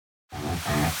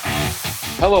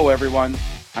Hello, everyone.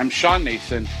 I'm Sean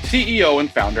Nason, CEO and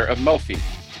founder of Mophie,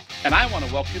 and I want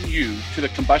to welcome you to the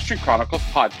Combustion Chronicles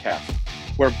podcast,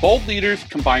 where bold leaders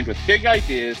combine with big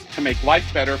ideas to make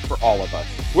life better for all of us.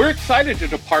 We're excited to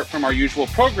depart from our usual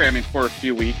programming for a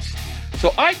few weeks,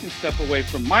 so I can step away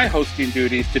from my hosting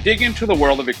duties to dig into the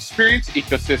world of experience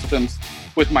ecosystems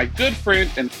with my good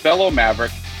friend and fellow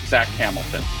maverick, Zach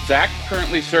Hamilton. Zach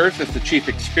currently serves as the Chief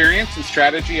Experience and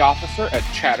Strategy Officer at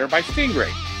Chatter by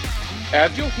Stingray.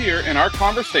 As you'll hear in our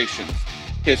conversations,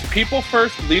 his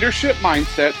people-first leadership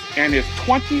mindset and his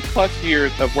 20-plus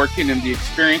years of working in the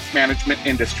experience management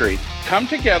industry come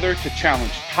together to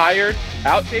challenge tired,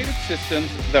 outdated systems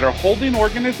that are holding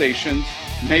organizations,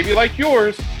 maybe like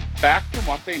yours, back from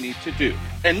what they need to do.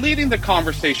 And leading the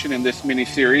conversation in this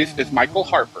mini-series is Michael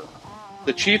Harper,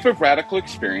 the Chief of Radical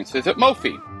Experiences at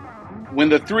Mophie. When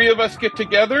the three of us get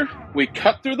together, we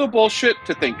cut through the bullshit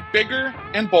to think bigger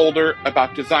and bolder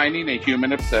about designing a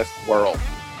human-obsessed world.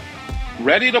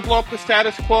 Ready to blow up the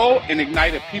status quo and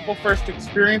ignite a people-first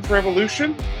experience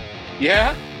revolution?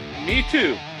 Yeah, me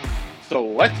too. So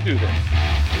let's do this.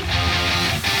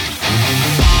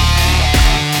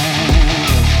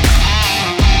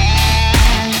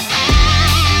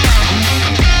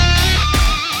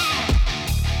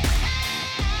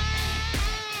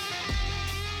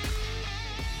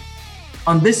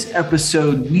 On this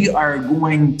episode, we are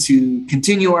going to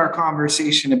continue our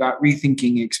conversation about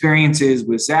rethinking experiences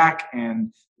with Zach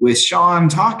and with Sean,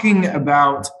 talking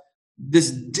about this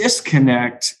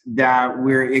disconnect that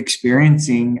we're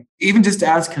experiencing, even just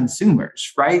as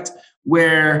consumers, right?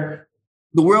 Where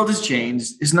the world has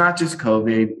changed. It's not just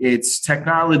COVID, it's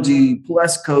technology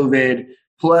plus COVID,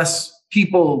 plus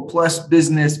people, plus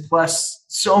business, plus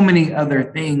so many other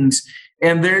things.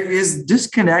 And there is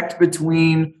disconnect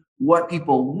between what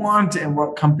people want and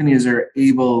what companies are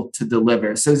able to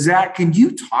deliver. So Zach, can you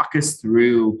talk us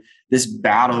through this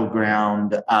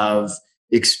battleground of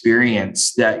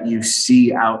experience that you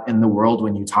see out in the world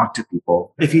when you talk to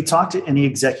people? If you talk to any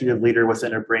executive leader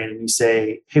within a brand and you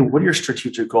say, hey, what are your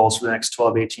strategic goals for the next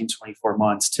 12, 18, 24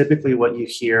 months? Typically what you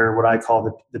hear, what I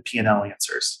call the P&L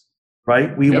answers,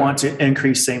 right? We want to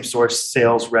increase same-store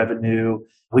sales revenue.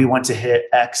 We want to hit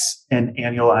X in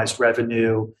annualized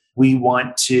revenue. We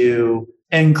want to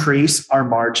increase our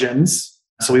margins.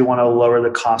 So we want to lower the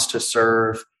cost to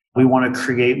serve. We want to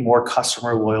create more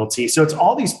customer loyalty. So it's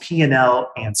all these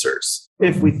P&L answers.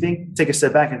 If we take a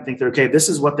step back and think that, okay, this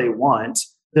is what they want,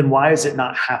 then why is it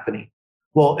not happening?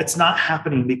 Well, it's not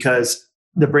happening because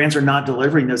the brands are not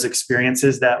delivering those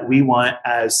experiences that we want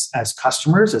as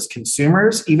customers, as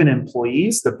consumers, even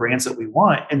employees, the brands that we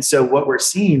want. And so what we've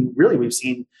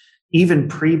seen even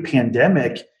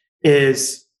pre-pandemic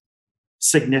is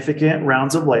significant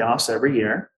rounds of layoffs every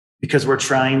year because we're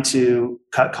trying to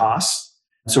cut costs.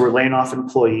 So we're laying off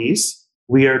employees.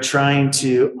 We are trying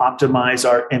to optimize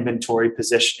our inventory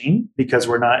positioning because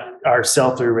our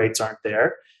sell-through rates aren't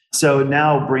there. So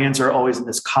now brands are always in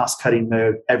this cost-cutting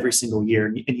mode every single year,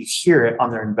 and you hear it on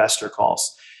their investor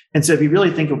calls. And so if you really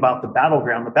think about the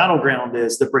battleground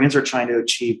is the brands are trying to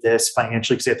achieve this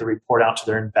financially because they have to report out to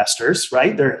their investors,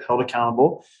 right? They're held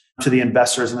accountable to the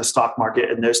investors in the stock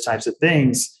market and those types of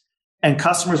things. And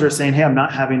customers are saying, hey, I'm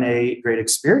not having a great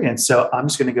experience, so I'm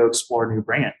just going to go explore a new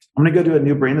brand. I'm going to go to a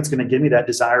new brand that's going to give me that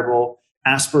desirable,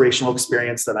 aspirational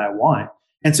experience that I want.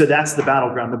 And so that's the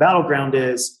battleground. The battleground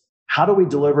is how do we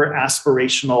deliver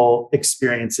aspirational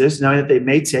experiences, knowing that they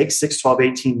may take 6, 12,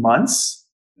 18 months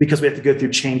because we have to go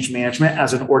through change management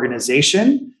as an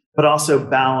organization, but also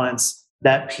balance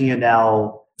that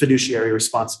P&L fiduciary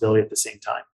responsibility at the same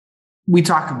time. We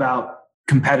talk about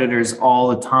competitors all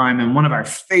the time. And one of our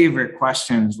favorite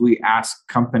questions we ask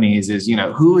companies is,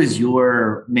 who is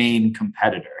your main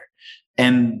competitor?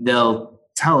 And they'll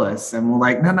tell us, and we're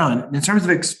like, no, in terms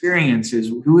of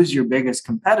experiences, who is your biggest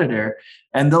competitor?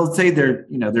 And they'll say their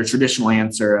traditional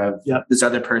answer of this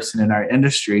other person in our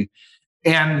industry.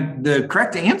 And the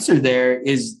correct answer there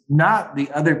is not the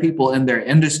other people in their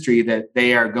industry that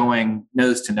they are going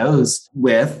nose to nose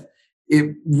with.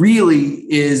 It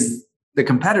really is the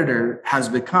competitor has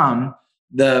become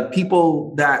the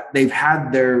people that they've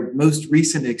had their most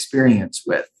recent experience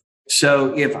with.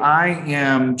 So if I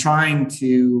am trying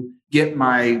to get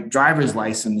my driver's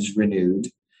license renewed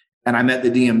and I'm at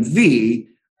the DMV,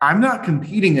 I'm not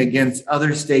competing against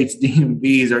other states'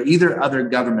 DMVs or either other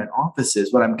government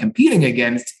offices. What I'm competing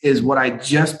against is what I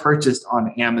just purchased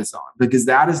on Amazon, because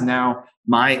that is now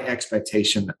my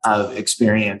expectation of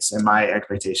experience and my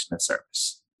expectation of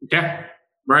service. Yeah,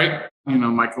 right.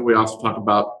 Michael, we also talk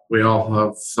about, we all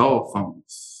have cell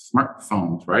phones,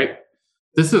 smartphones, right?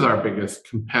 This is our biggest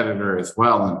competitor as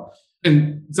well. And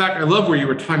And Zach, I love where you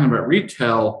were talking about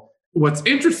retail. What's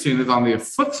interesting is on the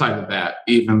flip side of that,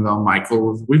 even though,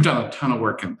 Michael, we've done a ton of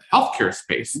work in the healthcare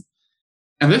space,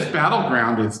 and this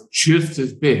battleground is just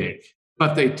as big,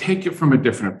 but they take it from a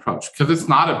different approach because it's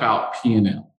not about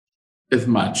P&L as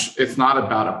much. It's not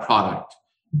about a product,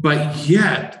 but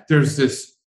yet there's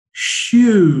this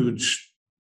huge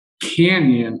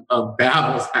canyon of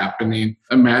battles happening.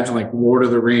 Imagine like Lord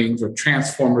of the Rings or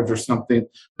Transformers or something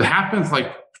that happens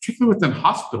like particularly within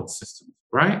hospital systems,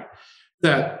 right?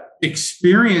 That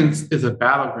experience is a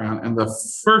battleground. And the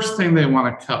first thing they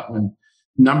want to cut when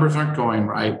numbers aren't going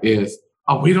right is,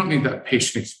 oh, we don't need that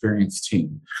patient experience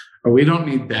team, or we don't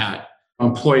need that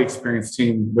employee experience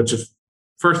team, which is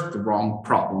first the wrong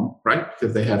problem, right?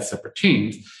 Because they have separate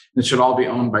teams. It should all be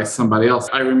owned by somebody else.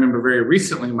 I remember very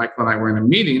recently, Michael and I were in a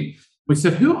meeting. We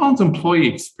said, who owns employee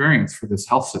experience for this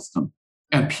health system?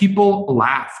 And people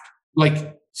laughed.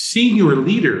 Like senior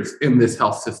leaders in this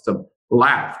health system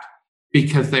laughed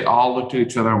because they all looked at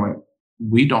each other and went,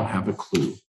 we don't have a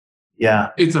clue. Yeah.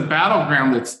 It's a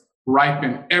battleground that's ripe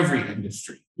in every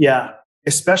industry. Yeah.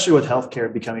 Especially with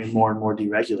healthcare becoming more and more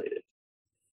deregulated,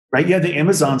 right? You have the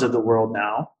Amazons of the world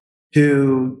now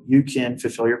who you can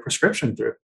fulfill your prescription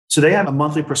through. So they have a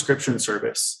monthly prescription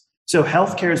service. So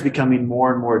healthcare is becoming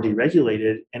more and more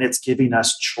deregulated, and it's giving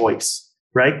us choice,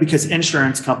 right? Because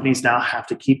insurance companies now have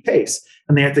to keep pace,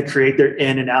 and they have to create their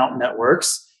in and out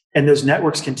networks. And those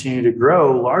networks continue to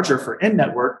grow larger for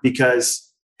in-network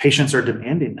because patients are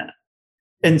demanding that.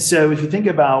 And so if you think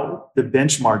about the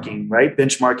benchmarking, right?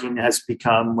 Benchmarking has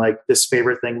become like this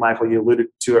favorite thing, Michael, you alluded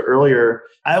to it earlier.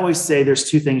 I always say there's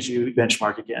two things you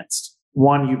benchmark against.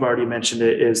 One, you've already mentioned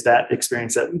it, is that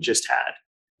experience that we just had.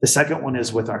 The second one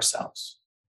is with ourselves.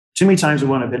 Too many times we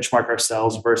want to benchmark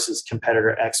ourselves versus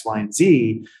competitor X, Y, and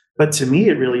Z. But to me,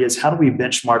 it really is, how do we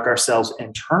benchmark ourselves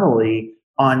internally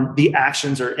on the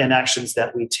actions or inactions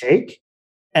that we take?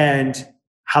 And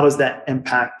how does that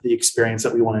impact the experience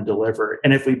that we want to deliver?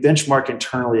 And if we benchmark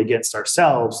internally against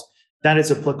ourselves, that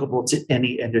is applicable to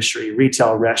any industry,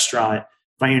 retail, restaurant,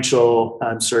 financial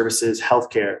services,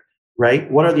 healthcare, right?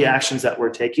 What are the actions that we're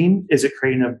taking? Is it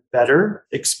creating a better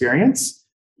experience,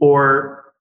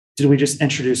 or did we just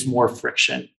introduce more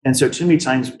friction? And so too many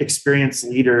times experienced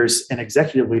leaders and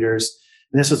executive leaders,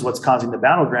 and this is what's causing the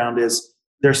battleground, is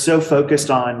they're so focused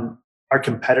on our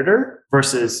competitor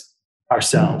versus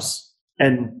ourselves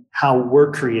and how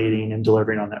we're creating and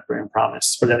delivering on that brand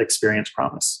promise or that experience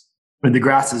promise. But the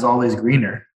grass is always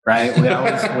greener, right? We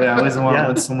always want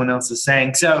what someone else is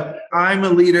saying. So I'm a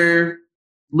leader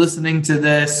listening to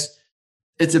this.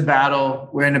 It's a battle.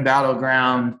 We're in a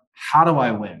battleground. How do I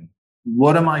win?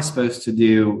 What am I supposed to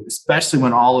do, especially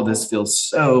when all of this feels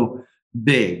so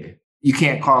big? You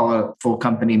can't call a full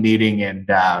company meeting and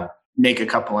make a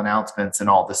couple announcements and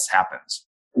all this happens.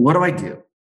 What do I do?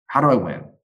 How do I win?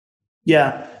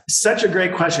 Yeah, such a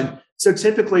great question. So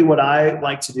typically what I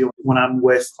like to do when I'm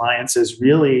with clients is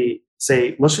really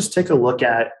say, let's just take a look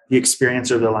at the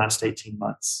experience over the last 18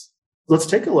 months. Let's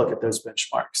take a look at those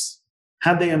benchmarks.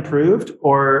 Have they improved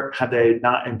or have they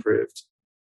not improved?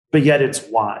 But yet it's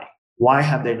why. Why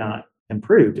have they not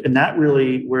improved? And that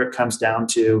really where it comes down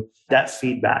to that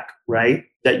feedback, right?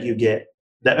 That you get,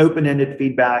 the open-ended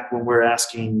feedback when we're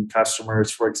asking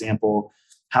customers, for example,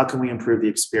 how can we improve the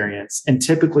experience? And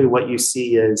typically what you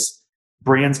see is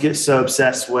brands get so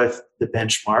obsessed with the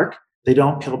benchmark, they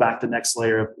don't peel back the next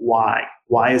layer of why.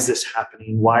 Why is this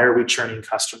happening? Why are we churning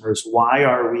customers? Why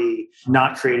are we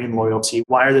not creating loyalty?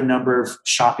 Why are the number of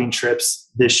shopping trips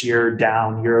this year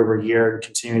down year over year and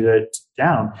continue to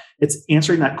down? It's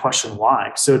answering that question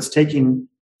why. So it's taking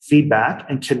feedback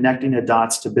and connecting the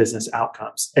dots to business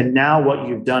outcomes. And now what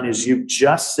you've done is you've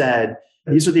just said,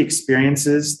 these are the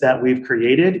experiences that we've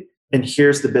created, and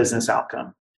here's the business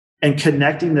outcome. And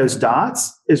connecting those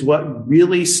dots is what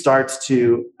really starts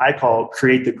to, I call,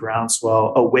 create the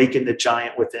groundswell, awaken the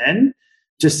giant within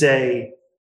to say,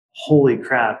 holy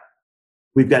crap,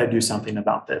 we've got to do something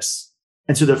about this.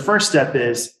 And so the first step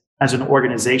is, as an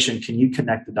organization, can you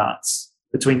connect the dots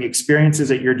between the experiences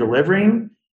that you're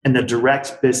delivering and the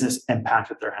direct business impact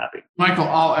that they're having? Michael,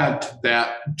 I'll add to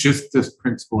that just this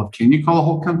principle of, can you call a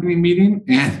whole company meeting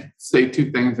and say two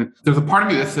things? And there's a part of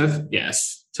me that says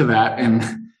yes to that.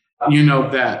 And you know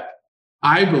that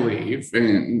I believe,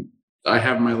 and I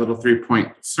have my little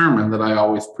 3-point sermon that I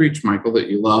always preach, Michael, that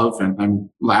you love. And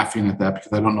I'm laughing at that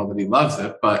because I don't know that he loves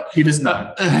it, but He does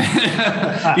not.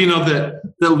 You know, that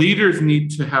the leaders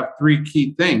need to have 3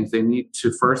 key things. They need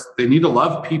to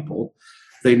love people.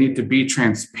 They need to be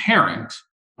transparent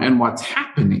in what's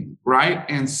happening, right?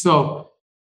 And so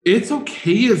it's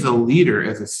okay as a leader,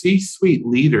 as a C-suite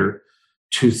leader,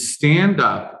 to stand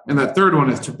up, and the third one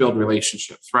is to build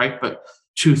relationships, right? But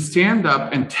to stand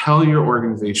up and tell your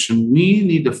organization, we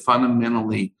need to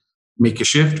fundamentally make a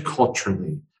shift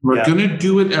culturally. We're going to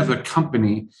do it as a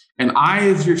company. And I,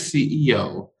 as your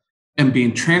CEO, am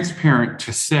being transparent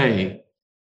to say,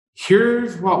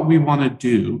 here's what we want to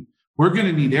do. We're going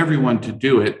to need everyone to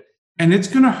do it. And it's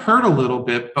going to hurt a little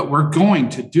bit, but we're going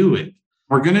to do it.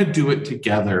 We're going to do it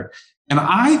together. And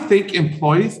I think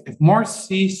employees, if more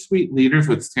C-suite leaders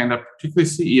would stand up, particularly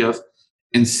CEOs,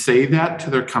 and say that to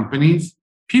their companies,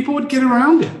 people would get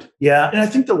around it. Yeah. And I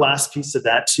think the last piece of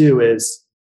that too is,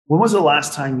 when was the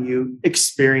last time you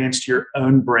experienced your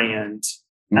own brand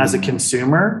as a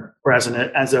consumer or as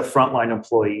a frontline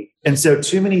employee? And so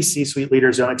too many C-suite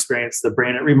leaders don't experience the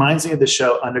brand. It reminds me of the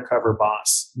show Undercover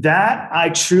Boss. That I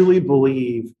truly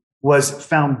believe was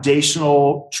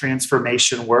foundational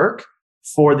transformation work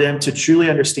for them to truly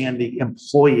understand the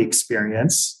employee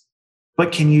experience.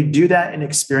 But can you do that and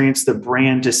experience the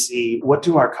brand to see what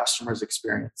do our customers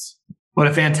experience? What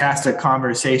a fantastic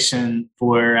conversation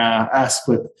for us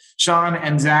with Sean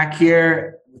and Zach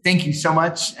here. Thank you so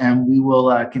much. And we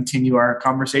will continue our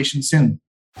conversation soon.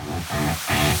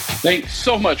 Thanks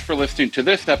so much for listening to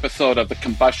this episode of the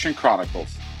Combustion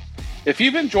Chronicles. If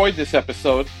you've enjoyed this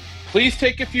episode, please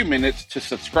take a few minutes to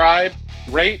subscribe,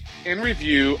 rate, and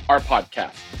review our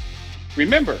podcast.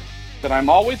 Remember that I'm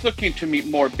always looking to meet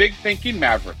more big thinking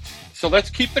mavericks. So let's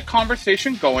keep the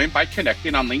conversation going by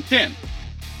connecting on LinkedIn.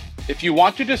 If you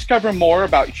want to discover more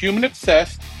about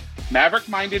human-obsessed,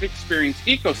 maverick-minded experience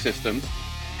ecosystems,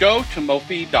 go to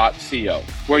mofi.co,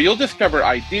 where you'll discover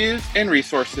ideas and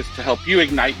resources to help you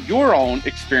ignite your own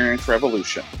experience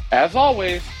revolution. As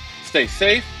always, stay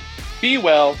safe, be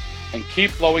well, and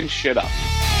keep blowing shit up.